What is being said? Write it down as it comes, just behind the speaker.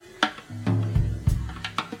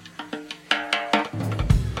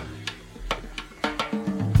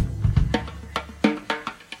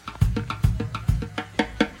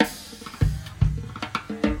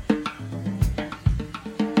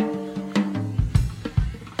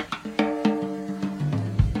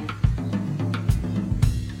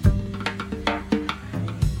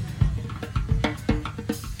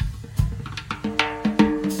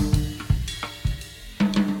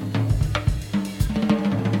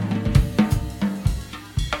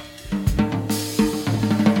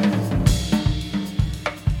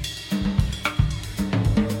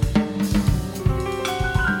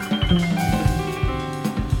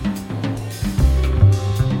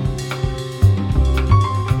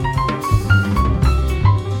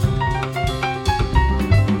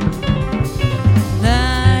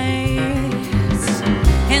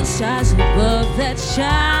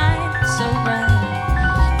shines so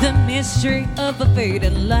bright, the mystery of a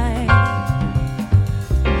fading light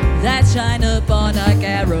that shine upon our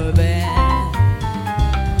caravan.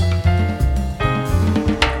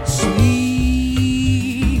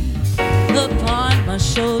 Sleep upon my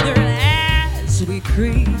shoulder as we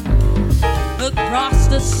creep across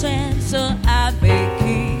the sand, so I may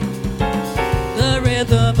keep the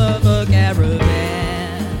rhythm of a caravan.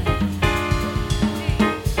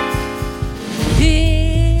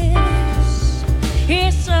 This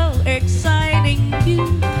is so exciting,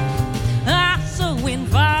 you are so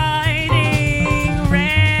inviting,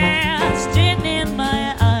 resting in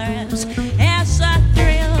my arms as I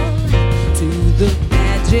thrill to the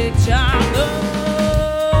magic charm of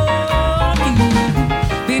you.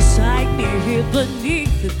 Beside me here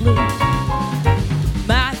beneath the blue,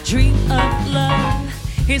 my dream of love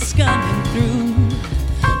is coming through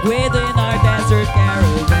within our desert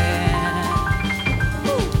caravan.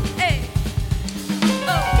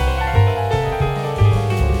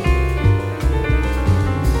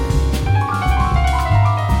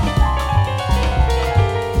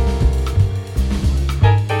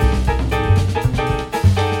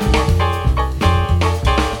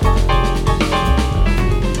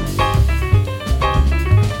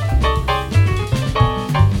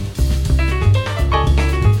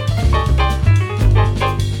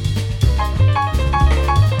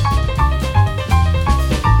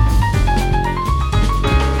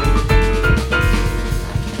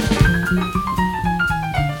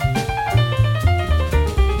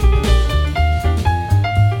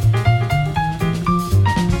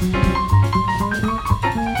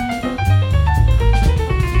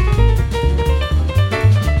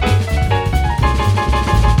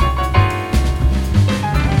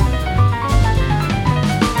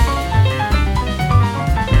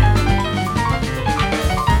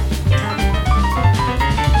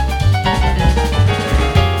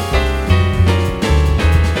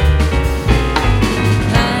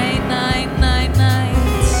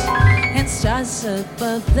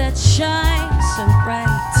 Above that shine so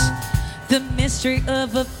bright, the mystery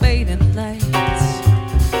of a fading light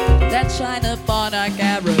that shine upon our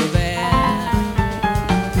caravan.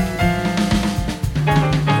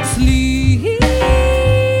 Sleep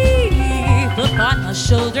upon my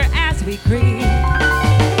shoulder as we creep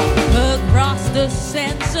across the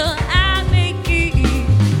sand, so I may keep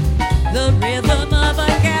the rhythm of a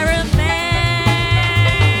caravan.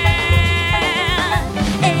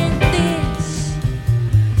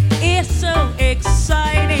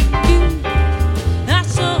 Exciting, you are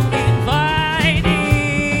so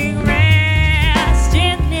inviting,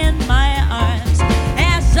 resting in my arms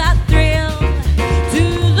as I thrill to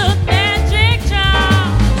the magic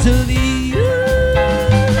charms of you.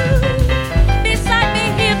 Beside me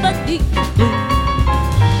here beneath the blue,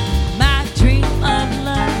 my dream of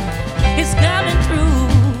love is coming through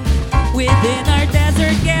within our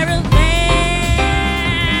desert caravan.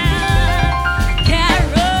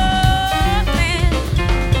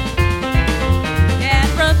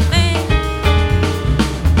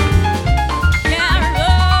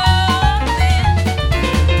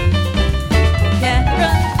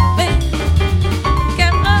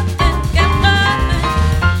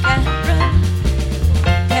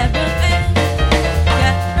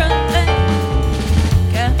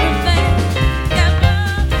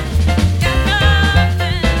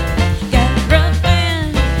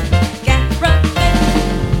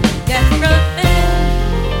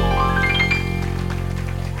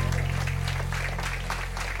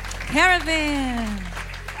 Caravan.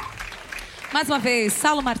 Mais uma vez,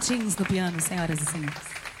 Saulo Martins no piano, senhoras e senhores.